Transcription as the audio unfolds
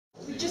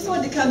Just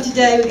wanted to come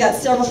today. We've got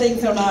several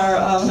things on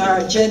our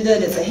agenda,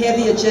 and it's a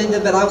heavy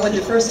agenda, but I wanted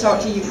to first talk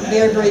to you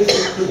very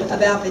briefly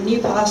about the new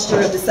posture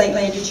of the St.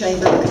 Landry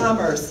Chamber of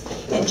Commerce.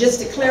 And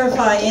just to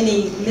clarify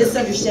any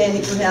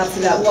misunderstanding perhaps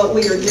about what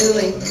we are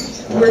doing,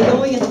 we're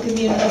going into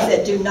communities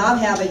that do not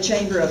have a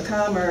Chamber of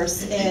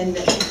Commerce and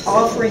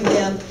offering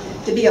them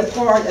to be a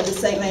part of the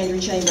St. Landry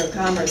Chamber of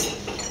Commerce.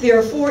 There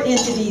are 4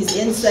 entities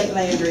in St.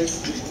 Landry.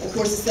 Of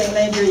course, the St.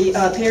 Landry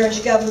Parish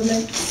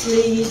Government,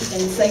 SLEIDD,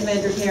 and the St.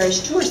 Landry Parish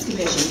Tourist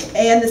Commission,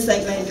 and the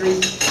St. Landry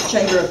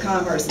Chamber of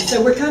Commerce. And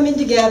so we're coming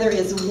together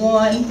as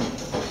one,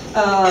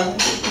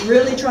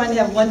 really trying to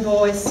have one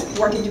voice,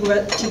 working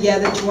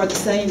together toward the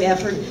same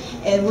effort.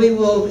 And we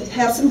will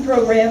have some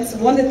programs.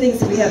 One of the things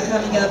that we have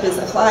coming up is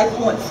a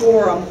 5-point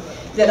forum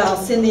that I'll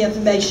send the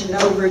information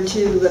over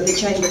to the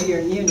Chamber here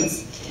in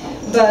Eunice.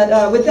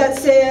 But with that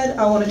said,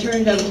 I want to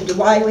turn it over to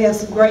Dwight. We have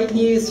some great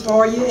news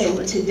for you,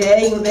 and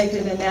today we're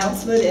making an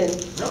announcement, and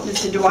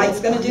Mr. Dwight's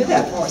going to do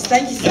that for us.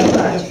 Thank you so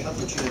much.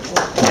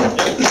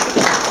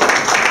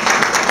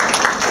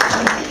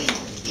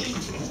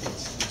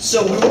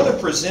 So we want to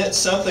present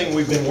something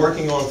we've been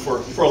working on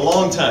for a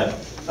long time.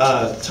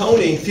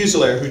 Tony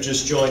Fusilier, who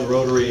just joined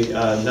Rotary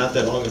not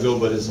that long ago,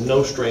 but is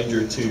no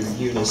stranger to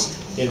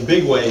Eunice in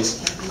big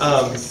ways,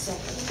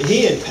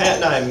 he and Pat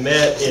and I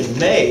met in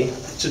May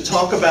to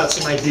talk about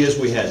some ideas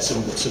we had,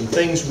 some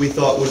things we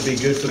thought would be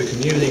good for the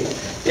community.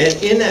 And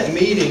in that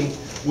meeting,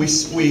 we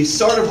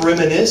sort of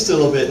reminisced a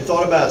little bit and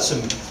thought about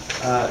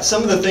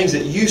some of the things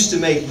that used to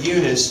make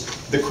Eunice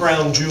the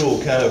crown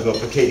jewel kind of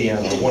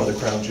Acadiana, or one of the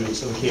crown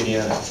jewels of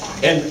Acadiana.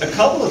 And a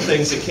couple of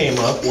things that came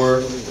up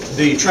were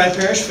the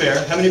Tri-Parish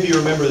Fair. How many of you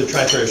remember the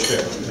Tri-Parish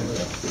Fair?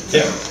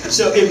 Yeah.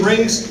 So it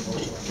brings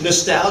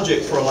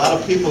nostalgic for a lot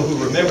of people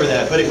who remember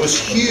that, but it was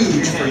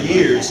huge for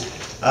years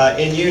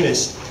in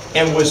Eunice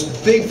and was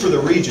big for the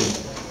region.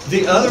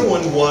 The other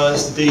one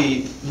was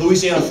the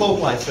Louisiana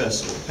Folklife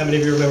Festival. How many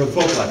of you remember the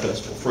Folklife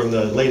Festival from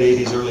the late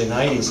 80s, early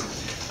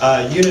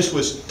 90s? Eunice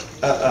was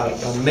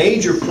a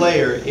major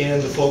player in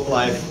the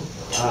folklife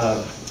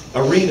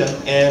arena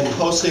and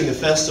hosting the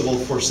festival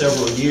for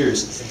several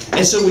years.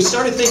 And so we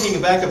started thinking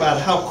back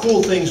about how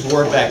cool things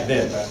were back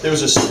then. There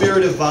was a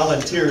spirit of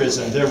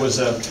volunteerism. There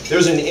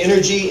was an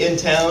energy in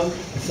town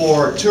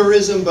for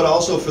tourism, but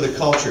also for the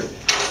culture.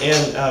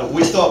 And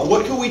we thought,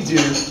 what could we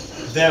do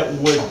that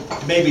would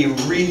maybe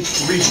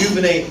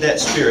rejuvenate that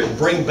spirit,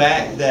 bring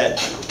back that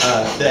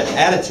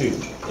attitude,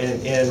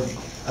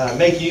 and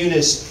make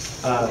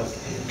Eunice,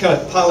 kind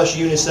of polish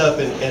Eunice up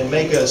and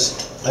make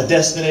us a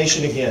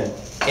destination again.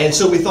 And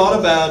so we thought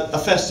about a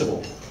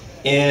festival.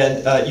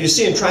 And you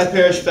see in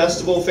Tri-Parish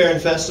Festival, Fair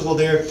and Festival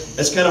there,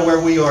 that's kind of where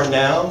we are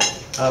now.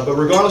 But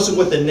regardless of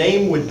what the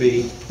name would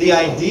be, the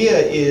idea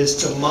is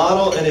to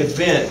model an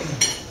event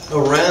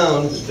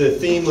around the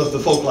theme of the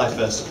Folklife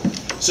Festival.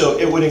 So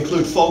it would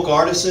include folk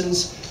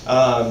artisans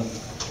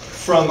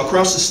from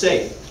across the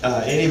state,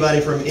 anybody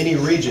from any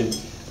region.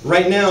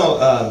 Right now,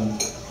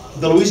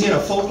 the Louisiana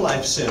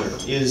Folklife Center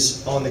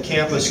is on the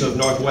campus of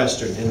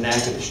Northwestern in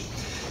Natchitoches.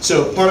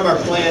 So part of our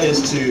plan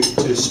is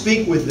to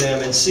speak with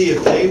them and see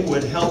if they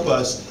would help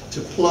us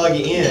to plug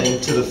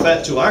in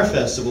to our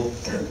festival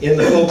in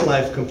the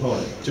folklife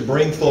component, to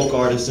bring folk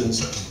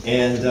artisans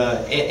and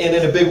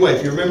in a big way.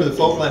 If you remember the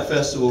Folklife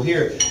Festival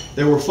here,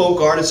 there were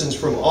folk artisans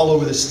from all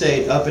over the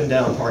state up and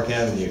down Park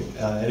Avenue,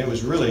 and it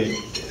was really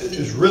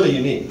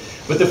unique.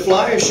 But the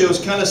flyer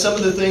shows kind of some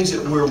of the things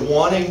that we're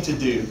wanting to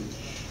do,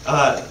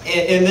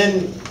 and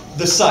then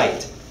the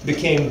site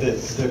became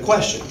the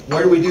question.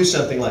 Where do we do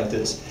something like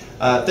this?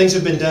 Things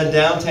have been done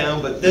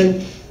downtown, but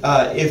then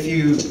if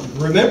you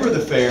remember the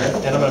fair,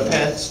 and I'm going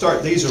to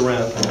start these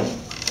around.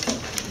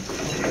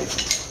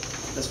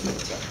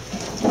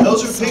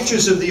 Those are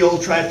pictures of the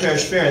old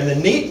Tri-Parish Fair, and the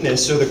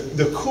neatness, or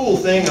the cool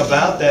thing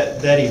about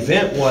that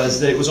event was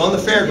that it was on the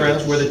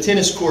fairgrounds where the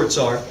tennis courts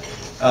are,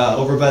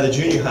 over by the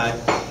junior high,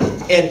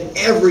 and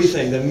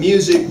everything, the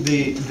music,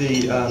 the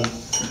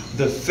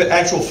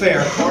actual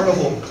fair,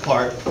 carnival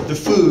part, the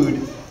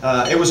food,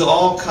 it was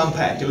all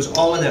compact. It was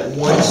all in that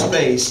one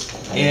space.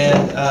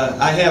 And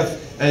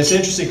and it's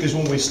interesting because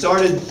when we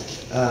started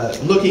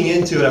looking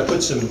into it, I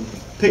put some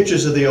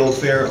pictures of the old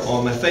fair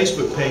on my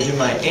Facebook page, and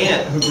my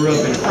aunt, who grew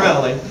up in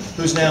Crowley,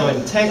 who's now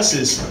in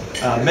Texas,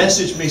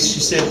 messaged me. She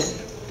said,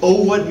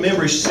 "Oh, what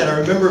memories." She said, "I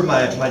remember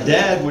my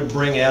dad would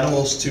bring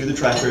animals to the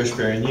Tri-Parish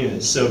Fair in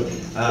Eunice." So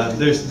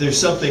there's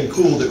something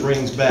cool that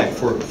brings back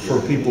for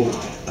people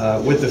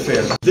with the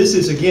fair. This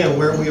is, again,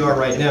 where we are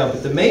right now,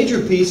 but the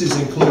major pieces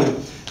include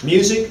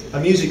music, a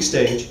music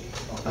stage.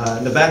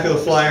 And the back of the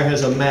flyer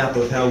has a map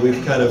of how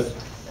we've kind of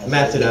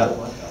mapped it out.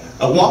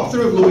 A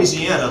walkthrough of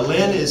Louisiana.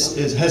 Lynn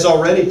has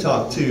already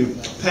talked to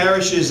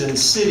parishes and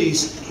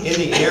cities in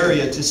the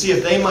area to see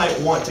if they might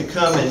want to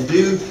come and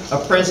do a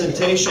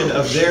presentation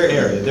of their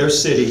area, their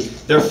city,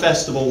 their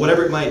festival,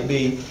 whatever it might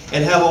be,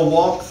 and have a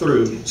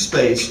walkthrough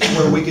space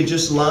where we could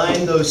just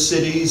line those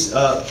cities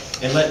up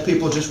and let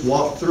people just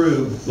walk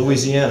through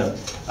Louisiana.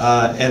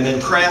 And then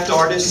craft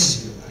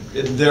artists.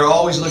 They're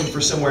always looking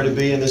for somewhere to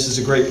be, and this is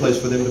a great place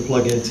for them to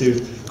plug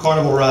into.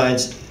 Carnival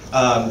rides.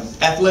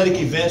 Athletic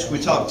events, we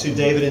talked to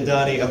David and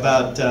Donnie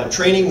about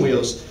training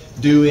wheels,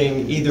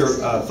 doing either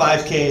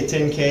 5K,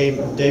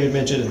 10K, David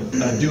mentioned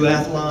a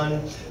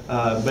duathlon,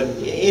 but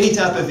any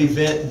type of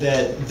event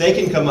that they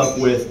can come up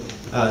with,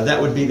 that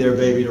would be their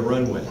baby to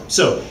run with.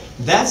 So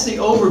that's the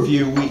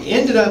overview. We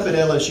ended up at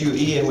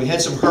LSUE and we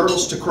had some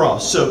hurdles to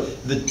cross. So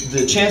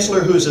the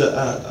chancellor, who's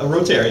a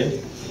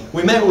Rotarian,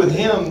 we met with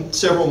him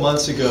several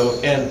months ago,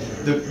 and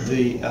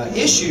the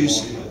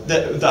issues,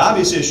 the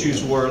obvious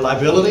issues were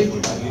liability,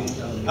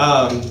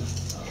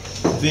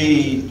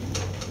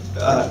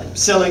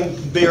 selling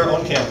beer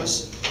on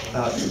campus,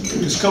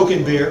 because Coke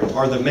and beer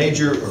are the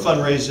major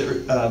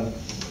fundraiser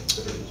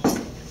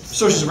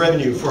sources of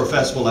revenue for a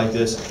festival like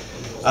this,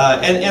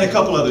 and a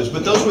couple others,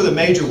 but those were the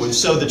major ones.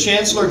 So the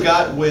chancellor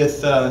got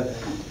with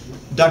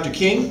Dr.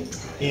 King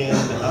in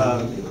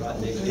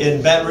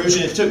Baton Rouge,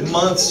 and it took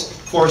months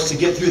for us to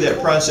get through that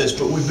process,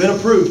 but we've been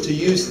approved to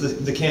use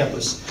the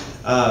campus.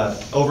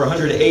 Over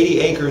 180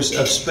 acres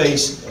of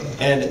space,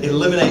 and it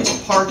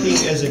eliminates parking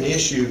as an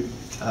issue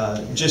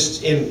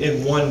just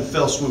in one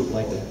fell swoop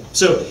like that.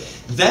 So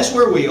that's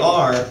where we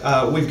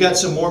are. We've got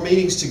some more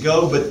meetings to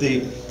go, but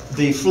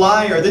the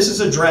flyer, this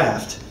is a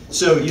draft.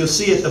 So you'll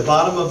see at the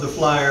bottom of the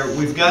flyer,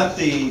 we've got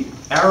the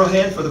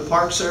arrowhead for the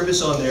Park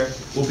Service on there.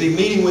 We'll be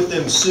meeting with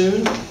them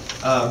soon,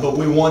 but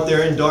we want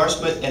their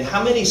endorsement. And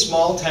how many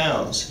small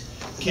towns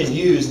can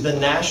use the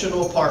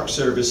National Park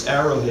Service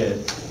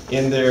arrowhead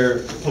in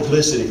their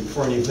publicity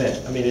for an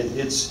event? I mean,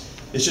 it's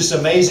just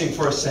amazing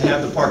for us to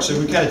have the park, so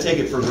we kind of take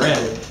it for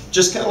granted.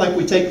 Just kind of like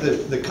we take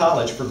the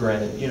college for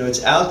granted. You know,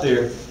 it's out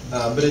there,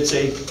 but it's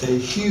a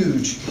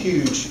huge,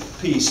 huge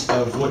piece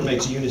of what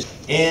makes Eunice.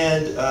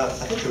 And I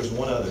think there was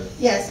one other.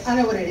 Yes, I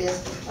know what it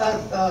is.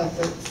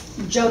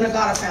 The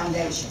Jodon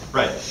Foundation.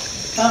 Right.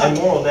 And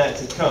more on that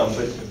to come.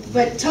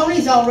 But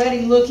Tony's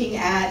already looking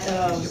at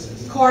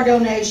car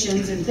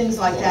donations and things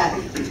like that.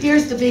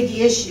 Here's the big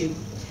issue.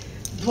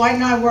 Dwight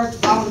and I worked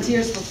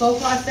volunteers for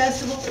Folklife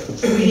Festival.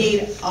 We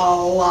need a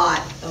lot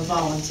of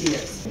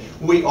volunteers.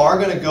 We are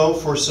going to go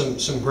for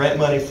some grant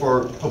money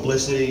for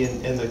publicity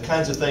and the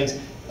kinds of things.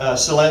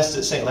 Celeste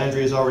at St.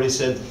 Landry has already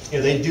said, you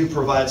know, they do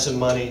provide some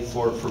money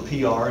for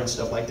PR and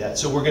stuff like that.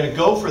 So we're going to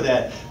go for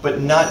that, but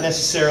not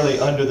necessarily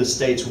under the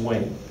state's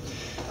wing.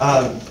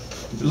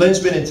 Lynn's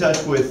been in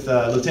touch with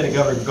Lieutenant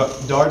Governor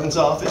Darden's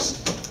office,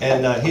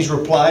 and he's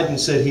replied and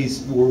said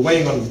we're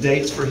waiting on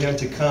dates for him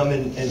to come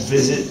and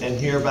visit and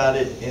hear about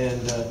it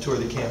and tour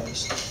the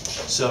campus.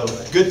 So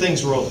good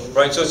things rolling.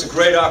 Right, so it's a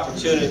great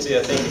opportunity.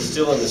 I think it's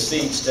still in the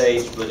seed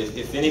stage, but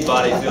if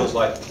anybody feels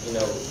like, you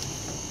know,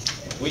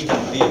 we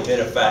can be a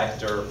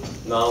benefactor,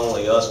 not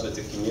only us but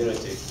the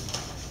community,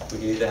 we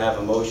need to have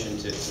a motion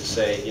to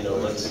say, you know,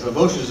 let's. If a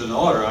motion is in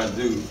order, I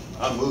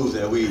move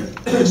that we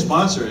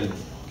sponsor and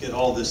get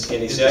all this.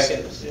 Any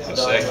seconds? Yeah.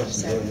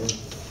 Second.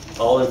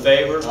 All in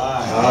favor?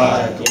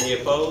 Aye. Any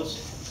opposed?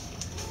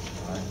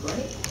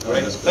 Great.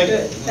 Thank you.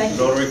 Thank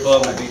you. Rotary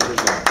Club will be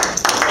presented.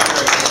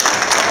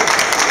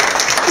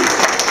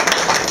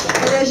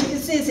 Well, as you can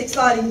see, it's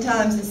exciting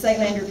times in St.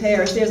 Landry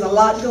Parish. There's a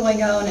lot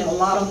going on and a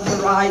lot on the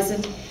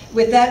horizon.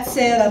 With that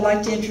said, I'd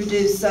like to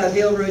introduce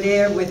Bill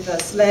Rodier with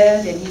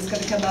SLEIDD, and he's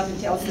going to come up and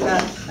tell us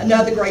about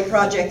another great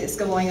project that's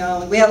going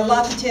on. We have a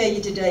lot to tell you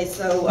today,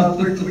 so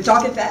we're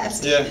talking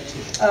fast. Yeah.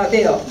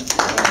 Bill.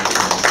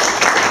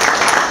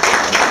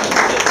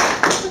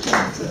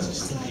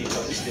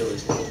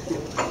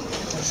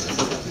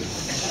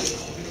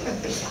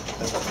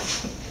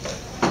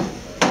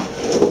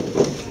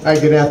 Hi,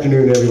 good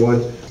afternoon,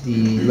 everyone.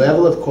 The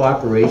level of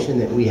cooperation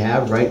that we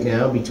have right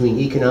now between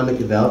economic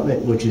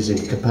development, which is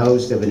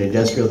composed of an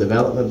industrial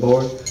development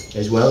board,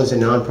 as well as a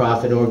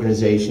nonprofit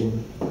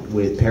organization,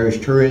 with parish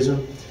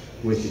tourism,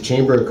 with the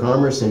Chamber of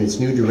Commerce and its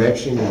new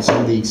direction and some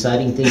of the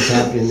exciting things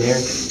happening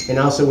there, and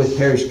also with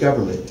parish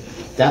government.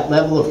 That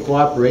level of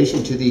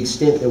cooperation, to the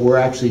extent that we're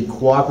actually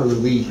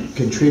cooperatively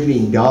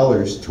contributing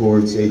dollars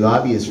towards a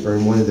lobbyist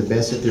firm, one of the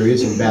best that there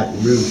is in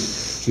Baton Rouge,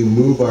 to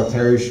move our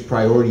parish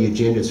priority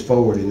agendas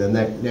forward in the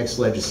next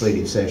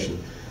legislative session.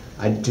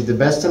 To the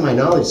best of my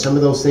knowledge, some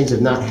of those things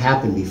have not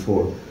happened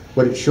before.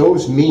 What it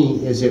shows me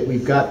is that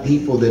we've got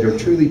people that are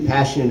truly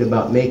passionate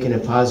about making a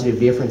positive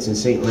difference in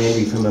St.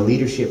 Landry from a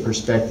leadership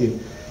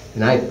perspective.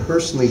 And I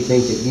personally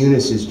think that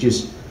Eunice is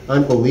just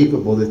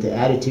unbelievable, that the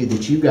attitude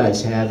that you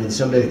guys have and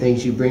some of the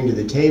things you bring to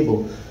the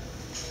table.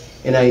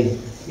 And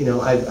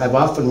I've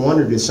often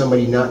wondered, as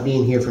somebody not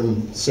being here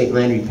from St.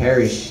 Landry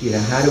Parish, you know,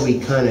 how do we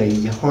kind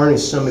of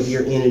harness some of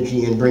your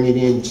energy and bring it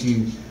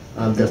into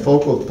the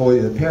focal point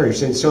of the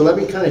parish? And so let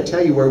me kind of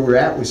tell you where we're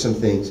at with some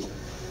things.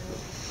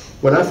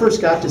 When I first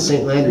got to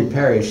St. Landry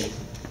Parish,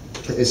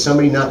 as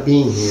somebody not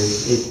being here,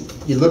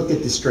 you looked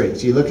at the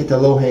strengths, you look at the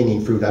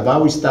low-hanging fruit. I've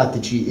always thought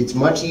that it's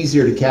much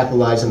easier to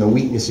capitalize on the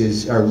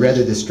weaknesses, or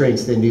rather the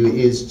strengths, than it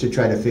is to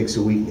try to fix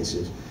the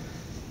weaknesses.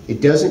 It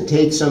doesn't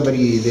take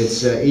somebody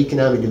that's an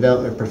economic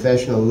development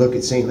professional to look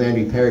at St.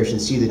 Landry Parish and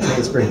see the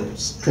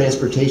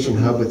transportation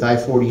hub with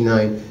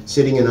I-49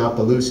 sitting in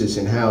Opelousas,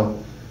 and how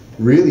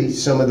really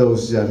some of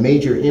those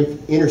major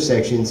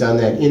intersections on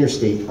that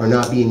interstate are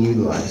not being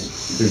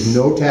utilized. There's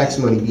no tax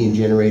money being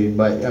generated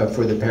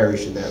for the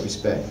parish in that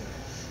respect.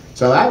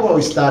 So I've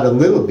always thought a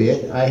little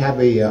bit. I have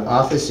a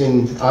office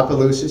in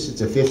Opelousas.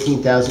 It's a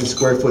 15,000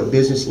 square foot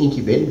business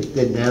incubator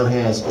that now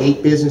has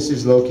 8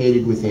 businesses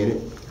located within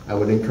it. I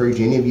would encourage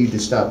any of you to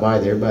stop by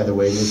there, by the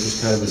way. This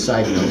is kind of a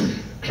side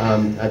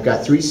note. I've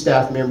got 3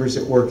 staff members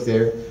that work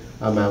there.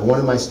 One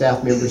of my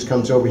staff members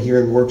comes over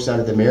here and works out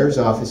of the mayor's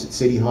office at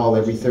City Hall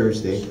every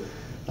Thursday.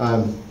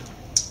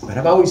 But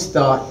I've always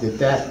thought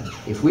that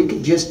if we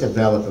could just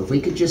develop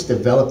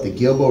the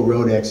Gilbo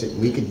Road exit,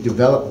 we could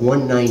develop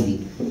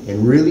 190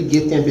 and really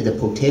get them to the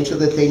potential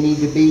that they need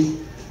to be,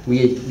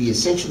 we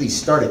essentially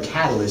start a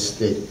catalyst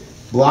that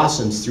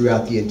blossoms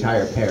throughout the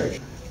entire parish.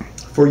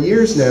 For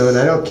years now,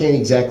 and can't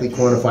exactly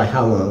quantify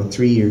how long,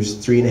 3 years,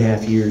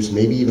 3.5 years,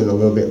 maybe even a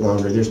little bit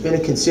longer, there's been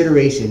a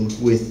consideration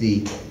with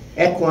the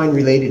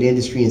equine-related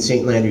industry in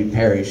St. Landry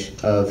Parish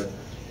of,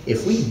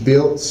 if we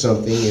built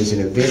something as an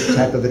event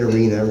type of an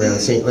arena around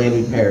St.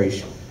 Landry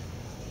Parish,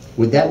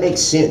 would that make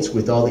sense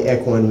with all the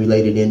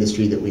equine-related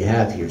industry that we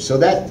have here? So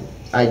that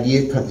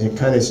idea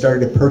kind of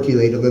started to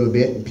percolate a little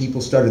bit, and people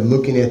started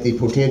looking at the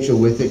potential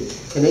with it,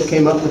 and they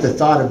came up with the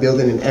thought of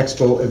building an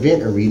expo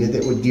event arena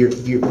that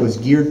was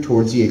geared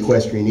towards the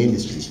equestrian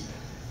industries.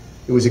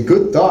 It was a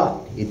good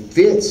thought. It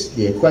fits.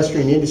 The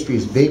equestrian industry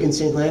is big in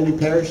St. Landry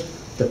Parish.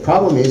 The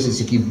problem is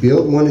if you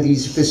build one of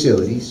these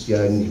facilities,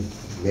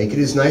 make it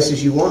as nice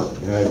as you want.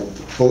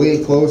 Fully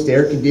enclosed,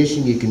 air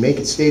conditioned, you can make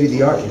it state of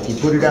the art. If you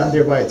put it out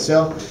there by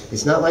itself,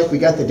 it's not like we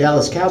got the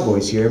Dallas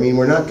Cowboys here. I mean,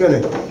 we're not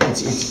gonna,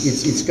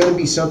 it's gonna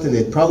be something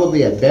that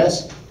probably at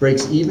best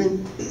breaks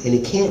even, and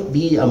it can't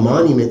be a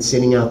monument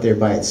sitting out there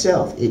by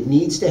itself. It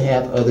needs to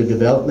have other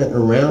development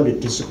around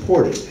it to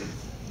support it.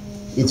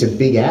 It's a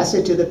big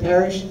asset to the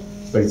parish,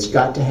 but it's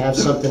got to have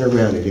something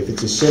around it. If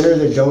it's the center of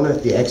the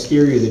donut, the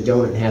exterior of the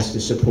donut has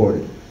to support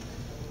it.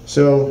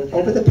 So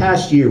over the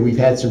past year, we've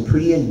had some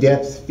pretty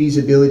in-depth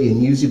feasibility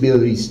and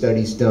usability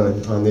studies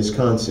done on this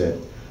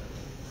concept.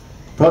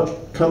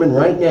 But coming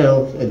right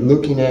now and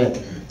looking at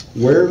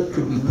where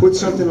could we put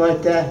something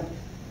like that?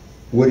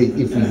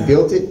 If we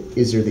built it,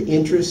 is there the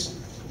interest?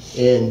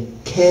 And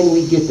can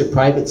we get the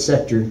private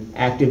sector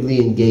actively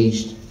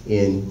engaged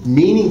and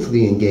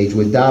meaningfully engaged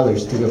with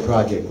dollars to a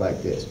project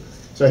like this?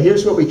 So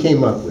here's what we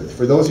came up with.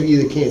 For those of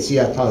you that can't see,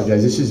 I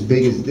apologize. This is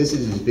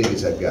as big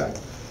as I've got.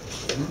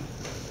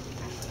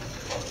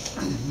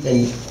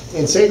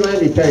 And St.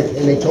 Landry Parish,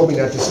 and they told me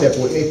not to step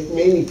away. They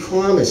made me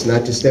promise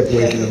not to step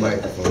away from the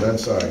microphone. I'm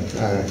sorry.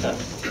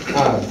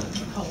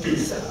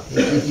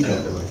 If you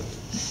don't mind.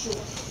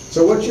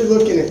 So what you're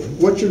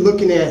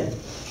looking at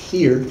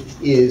here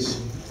is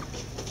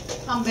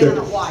I'm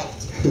Vanna White.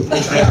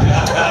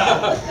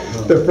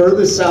 The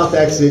furthest south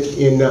exit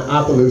in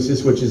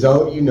Opelousas, which is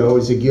all of you know,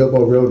 is the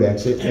Gilbo Road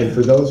exit. And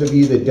for those of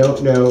you that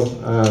don't know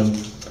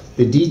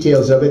the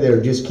details of it,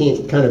 or just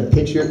can't kind of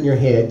picture it in your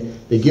head,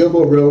 the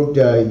Gilbo Road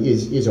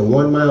is a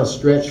 1 mile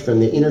stretch from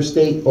the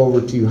interstate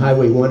over to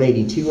Highway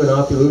 182 in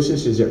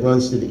Opelousas as it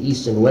runs to the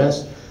east and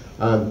west.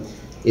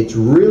 It's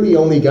really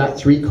only got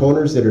 3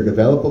 corners that are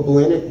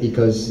developable in it,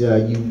 because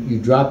you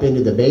drop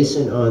into the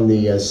basin on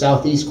the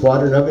southeast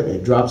quadrant of it.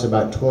 It drops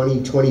about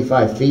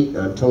 20-25 feet. And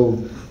I'm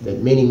told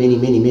that many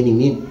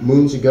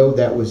moons ago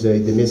that was the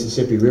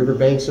Mississippi River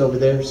banks over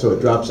there, so it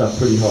drops off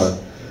pretty hard.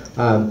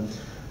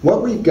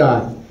 What we've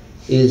got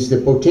is the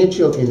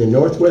potential in the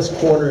northwest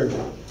corner,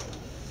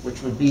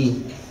 which would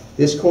be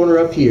this corner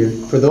up here.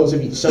 For those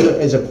of you,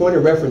 as a point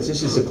of reference,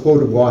 this is the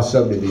Clos du Bois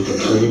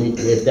subdivision,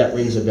 if that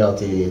rings a bell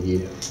to any of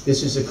you.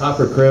 This is the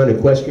Copper Crown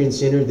Equestrian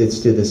Center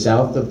that's to the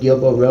south of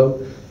Gilbo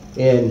Road.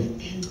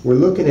 And we're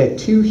looking at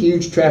 2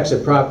 huge tracts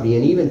of property,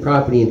 and even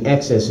property in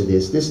excess of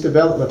this. This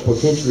development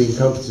potentially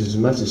encompasses as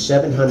much as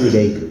 700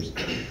 acres.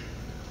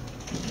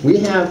 We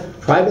have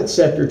private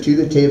sector to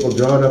the table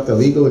drawing up the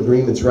legal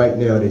agreements right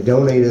now to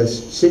donate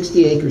us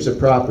 60 acres of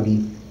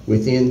property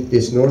within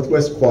this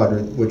northwest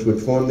quadrant, which would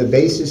form the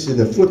basis and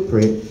the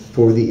footprint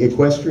for the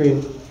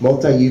equestrian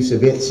multi-use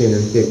event center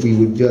that we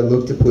would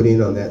look to put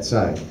in on that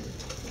side.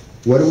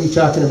 What are we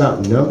talking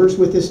about numbers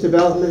with this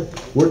development?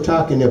 We're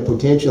talking the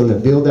potential and the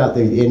build out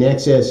in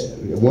excess.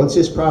 Once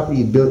this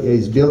property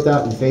is built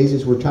out in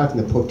phases, we're talking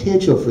the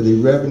potential for the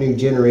revenue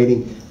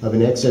generating of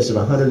an excess of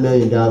 $100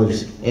 million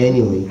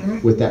annually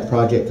with that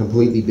project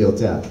completely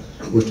built out.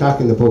 We're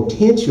talking the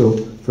potential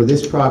for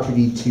this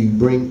property to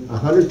bring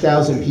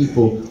 100,000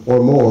 people or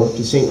more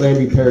to St.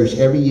 Landry Parish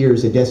every year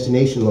as a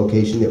destination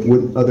location that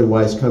wouldn't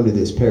otherwise come to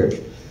this parish.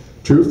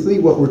 Truthfully,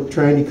 what we're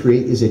trying to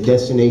create is a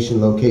destination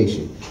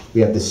location.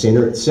 We have the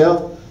center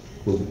itself.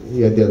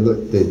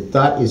 The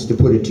thought is to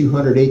put a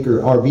 200-acre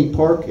RV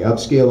park,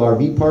 upscale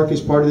RV park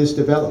as part of this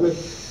development.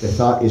 The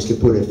thought is to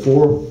put a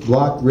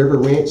 4-block River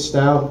Ranch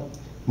style,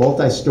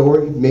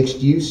 multi-story,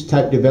 mixed-use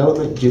type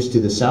development just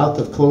to the south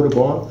of Clos du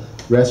Bois.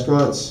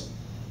 Restaurants,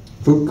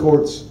 food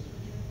courts,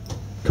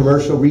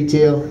 commercial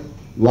retail,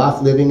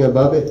 loft living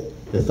above it.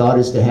 The thought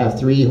is to have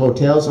 3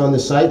 hotels on the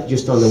site,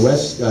 just on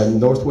the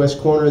northwest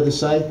corner of the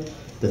site.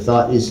 The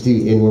thought is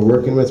to, and we're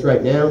working with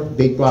right now,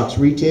 big box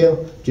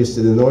retail, just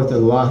to the north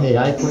of the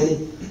LaHaye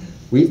Clinic.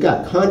 We've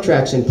got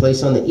contracts in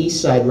place on the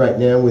east side right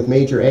now with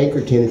major anchor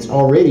tenants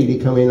already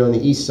to come in on the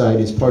east side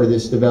as part of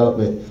this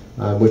development,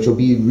 which will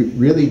be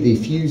really the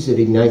fuse that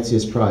ignites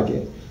this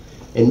project.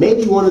 And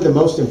maybe one of the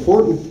most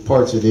important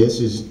parts of this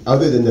is,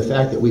 other than the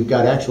fact that we've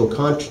got actual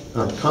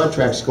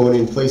contracts going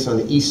in place on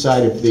the east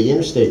side of the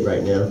interstate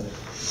right now,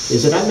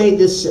 is that I made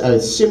this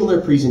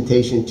similar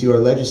presentation to our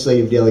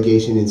legislative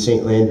delegation in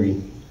St. Landry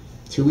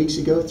 2 weeks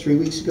ago, 3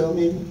 weeks ago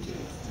maybe.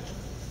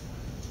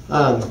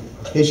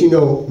 As you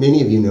know,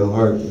 many of you know,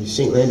 our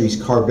St.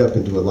 Landry's carved up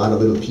into a lot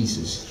of little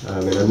pieces,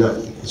 and I'm not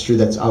sure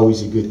that's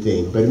always a good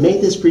thing. But I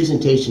made this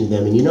presentation to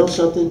them, and you know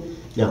something?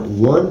 Not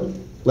one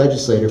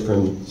legislator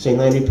from St.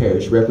 Landry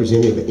Parish,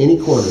 representative at any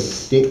corner,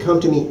 didn't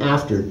come to me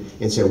after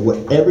and say,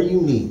 whatever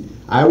you need,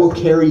 I will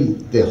carry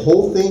the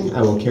whole thing,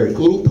 I will carry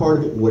any part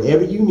of it,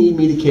 whatever you need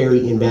me to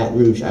carry in Baton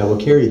Rouge, I will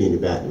carry it into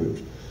Baton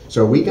Rouge.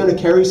 So are we going to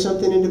carry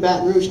something into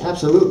Baton Rouge?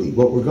 Absolutely.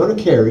 What we're going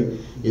to carry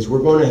is we're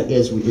going to,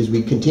 as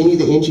we continue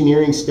the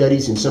engineering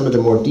studies and some of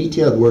the more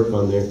detailed work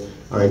on there,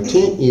 our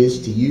intent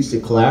is to use the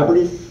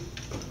collaborative,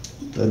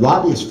 the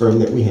lobbyist firm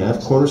that we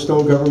have,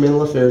 Cornerstone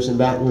Governmental Affairs in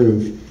Baton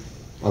Rouge,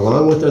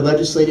 along with our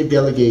legislative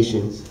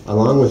delegation,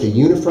 along with a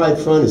unified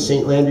front of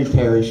St. Landry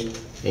Parish,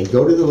 and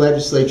go to the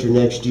legislature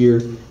next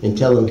year and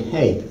tell them,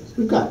 hey,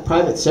 we've got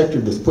private sector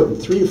that's putting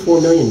 $3 to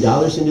 $4 million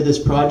into this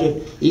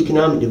project.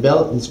 Economic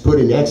development's put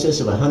in excess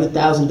of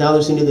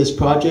 $100,000 into this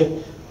project.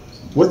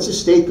 What's the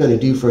state going to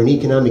do for an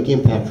economic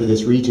impact for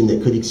this region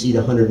that could exceed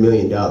 $100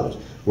 million?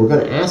 We're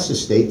going to ask the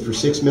state for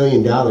 $6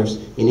 million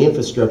in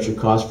infrastructure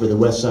costs for the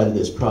west side of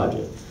this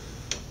project.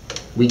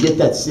 We get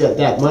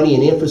that money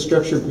in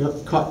infrastructure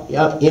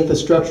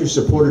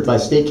supported by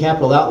state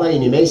capital outlay,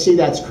 and you may say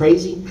that's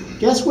crazy.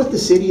 Guess what the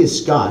city of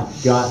Scott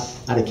got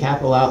out of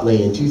capital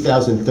outlay in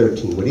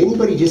 2013? Would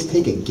anybody just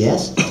take a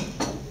guess?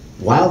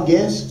 Wild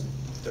guess?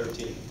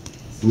 13.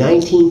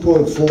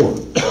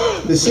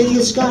 19.4. The city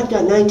of Scott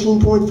got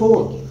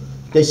 19.4.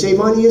 They say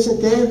money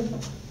isn't there?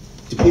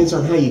 Depends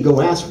on how you go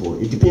ask for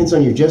it. It depends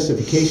on your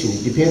justification.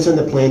 It depends on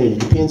the plan, and it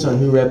depends on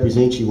who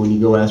represents you when you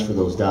go ask for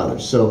those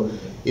dollars. So,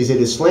 is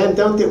it a slam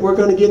dunk that we're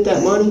going to get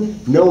that money?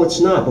 No, it's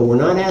not. But we're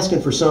not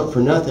asking for something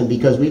for nothing,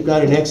 because we've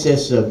got an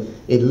excess of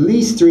at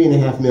least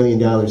 $3.5 million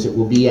that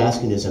we'll be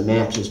asking as a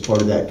match as part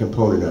of that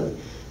component of it.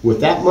 With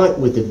that money,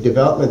 with the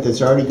development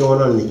that's already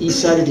going on the east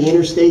side of the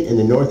interstate and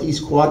the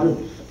northeast quadrant,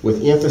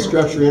 with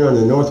infrastructure in on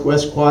the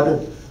northwest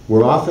quadrant,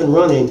 we're off and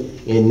running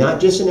in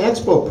not just an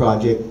expo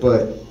project,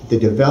 but the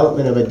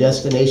development of a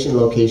destination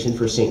location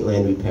for St.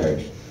 Landry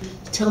Parish.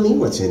 Tell me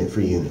what's in it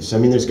for Eunice. I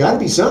mean, there's got to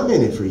be something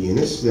in it for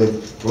Eunice.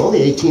 We're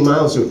only 18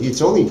 miles,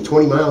 it's only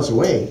 20 miles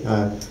away.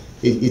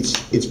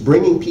 It's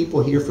bringing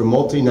people here for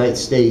multi-night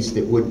stays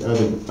that wouldn't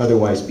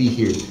otherwise be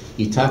here.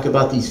 You talk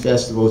about these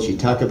festivals, you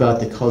talk about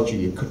the culture,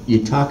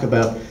 you talk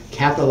about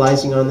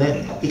capitalizing on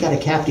that. You got a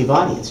captive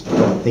audience.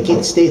 They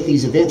can't stay at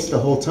these events the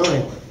whole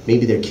time.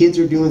 Maybe their kids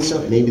are doing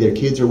something, maybe their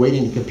kids are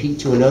waiting to compete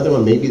to another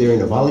one, maybe they're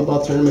in a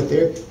volleyball tournament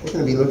there. They're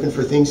going to be looking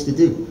for things to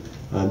do.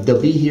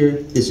 They'll be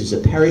here. This is a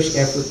parish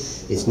effort.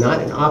 It's not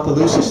an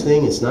Opelousas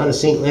thing. It's not a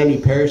St. Landry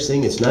Parish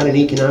thing. It's not an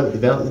economic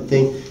development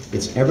thing.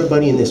 It's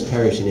everybody in this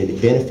parish, and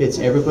it benefits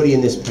everybody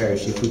in this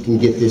parish if we can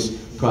get this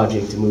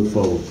project to move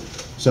forward.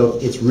 So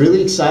it's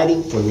really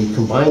exciting when we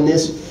combine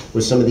this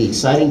with some of the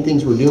exciting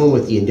things we're doing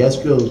with the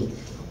industrial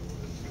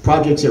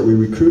projects that we're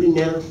recruiting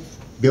now.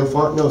 Bill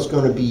Fontenot is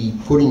going to be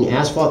putting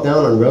asphalt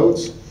down on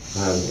roads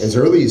as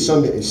early as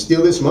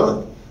still this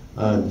month.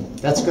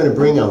 That's going to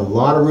bring a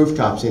lot of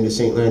rooftops into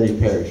St. Landry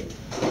Parish.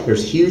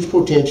 There's huge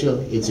potential.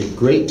 It's a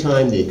great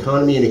time. The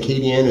economy in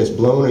Acadiana is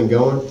blowing and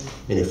going,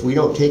 and if we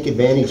don't take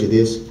advantage of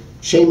this,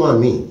 shame on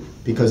me,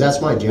 because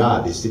that's my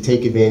job, is to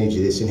take advantage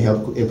of this and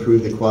help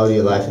improve the quality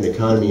of life and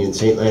economy in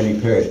St.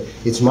 Landry Parish.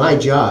 It's my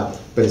job,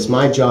 but it's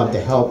my job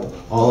to help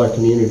all our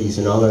communities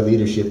and all our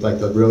leadership like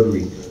the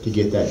Rotary to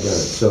get that done.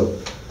 So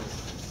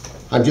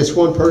I'm just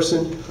one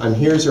person. I'm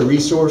here as a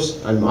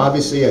resource. I'm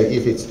obviously,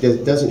 if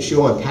it doesn't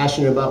show I'm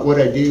passionate about what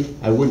I do,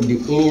 I wouldn't do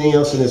anything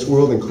else in this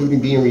world,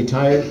 including being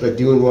retired, but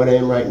doing what I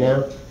am right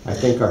now. I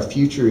think our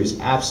future is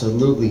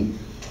absolutely,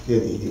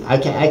 I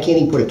can't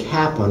even put a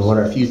cap on what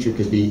our future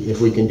could be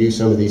if we can do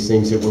some of these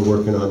things that we're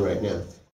working on right now.